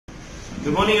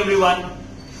Good morning everyone.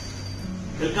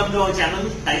 Welcome to our channel,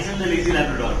 Tyson the Lazy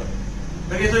Labrador.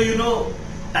 Okay, so you know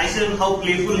Tyson, how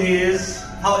playful he is,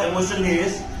 how emotional he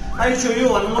is. I'll show you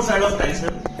one more side of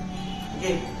Tyson.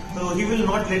 Okay, so he will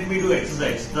not let me do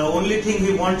exercise. The only thing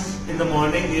he wants in the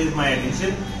morning is my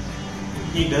attention.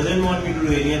 He doesn't want me to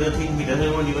do any other thing. He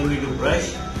doesn't want even me to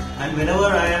brush. And whenever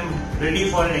I am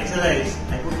ready for an exercise,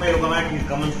 I put my yoga mat, he'll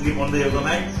come and sleep on the yoga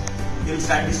mat. He'll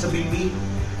start disturbing me.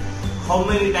 How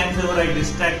many times ever I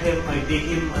distract him, I take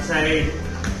him aside,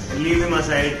 leave him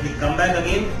aside, he'll come back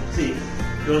again. See,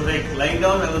 he was like lying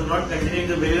down, I was not continuing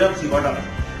to build up, he got up.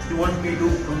 He wants me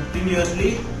to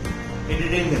continuously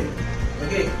entertain him.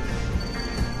 Okay?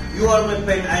 You are my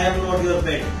pet, I am not your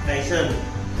pet, Tyson.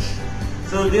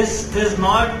 So this is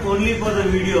not only for the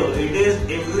video, it is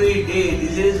every day.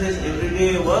 This is his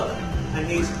everyday work and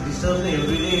he disturbs me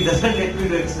every day. He doesn't let me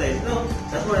do exercise. No,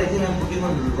 that's what I think I'm putting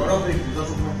on a lot of it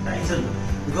because of Tyson.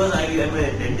 Because I am a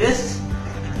dentist.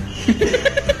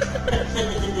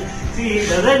 See, he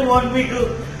doesn't want me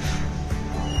to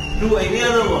do any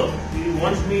other work. He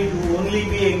wants me to only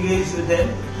be engaged with him.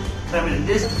 So I'm a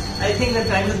dentist. I think the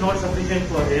time is not sufficient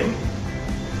for him.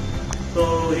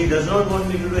 So he does not want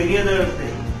me to do any other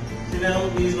thing. See, now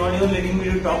he is not even letting me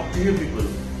to talk to you people.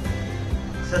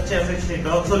 Such affectionate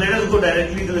dog. So let us go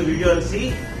directly to the video and see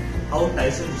how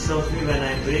Tyson disturbs me when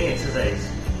I am doing exercise.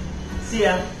 See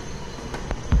ya.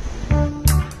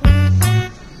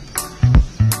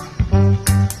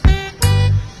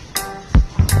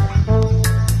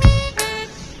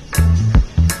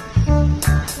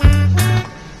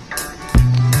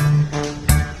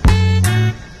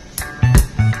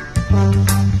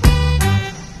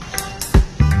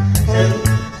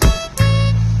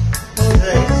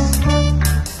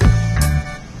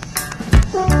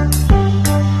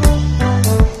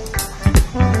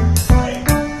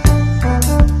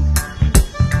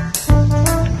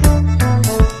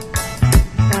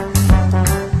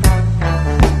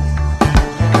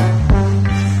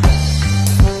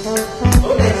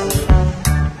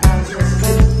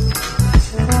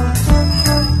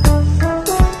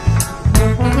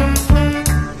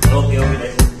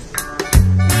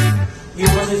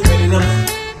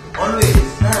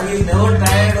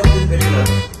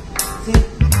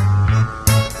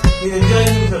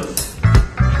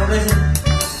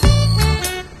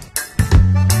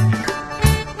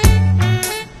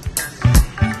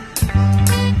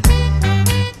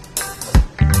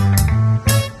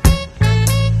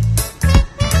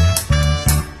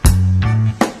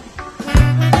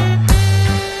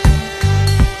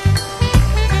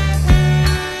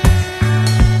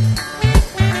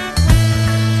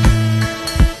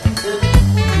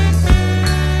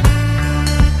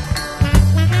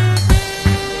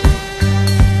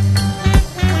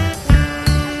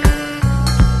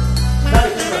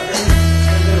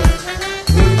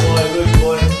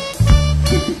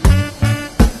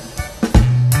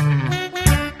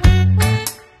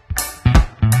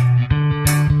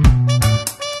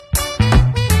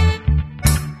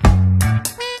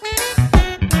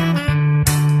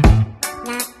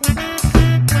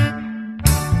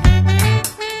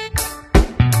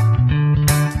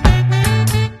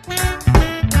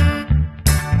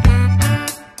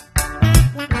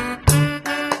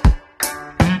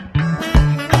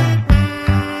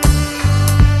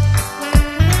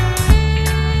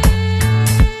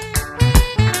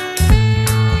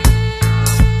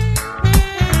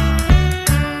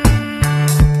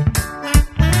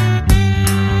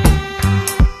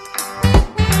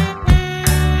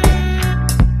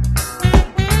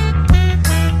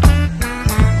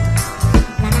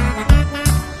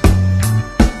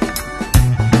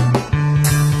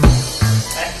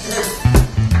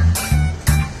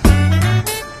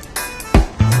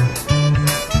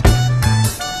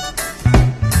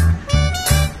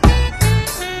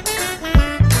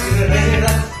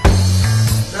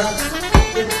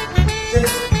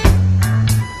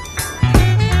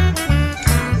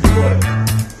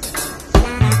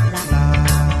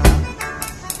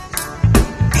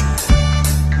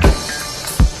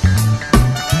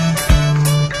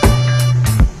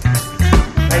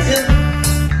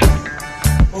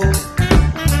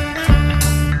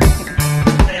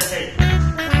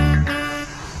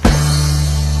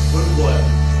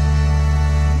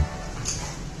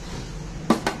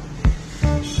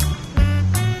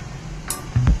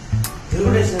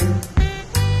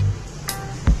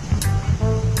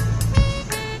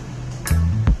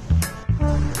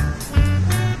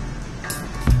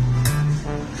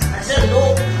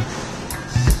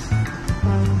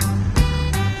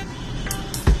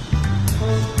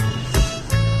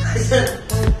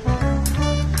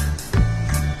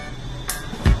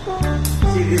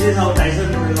 See, this is how Tyson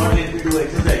will not let me do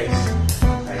exercise.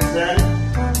 Tyson,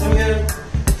 come here.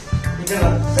 You can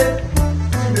sit.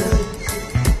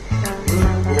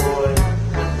 Good boy.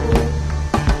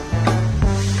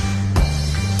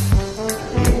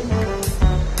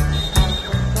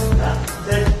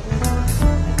 Sit.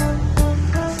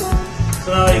 So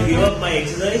now I give up my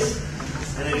exercise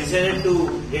and I decided to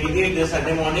dedicate this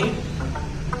Sunday morning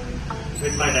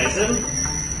with my Tyson.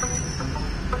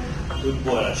 Good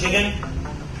boy. Chicken.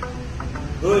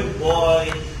 Good boy.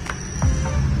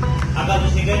 Akal to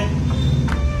chicken.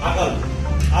 Akal.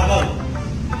 Akal.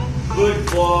 Good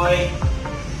boy.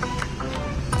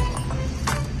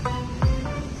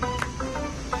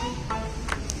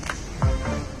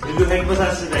 Will you help us,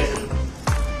 Tyson?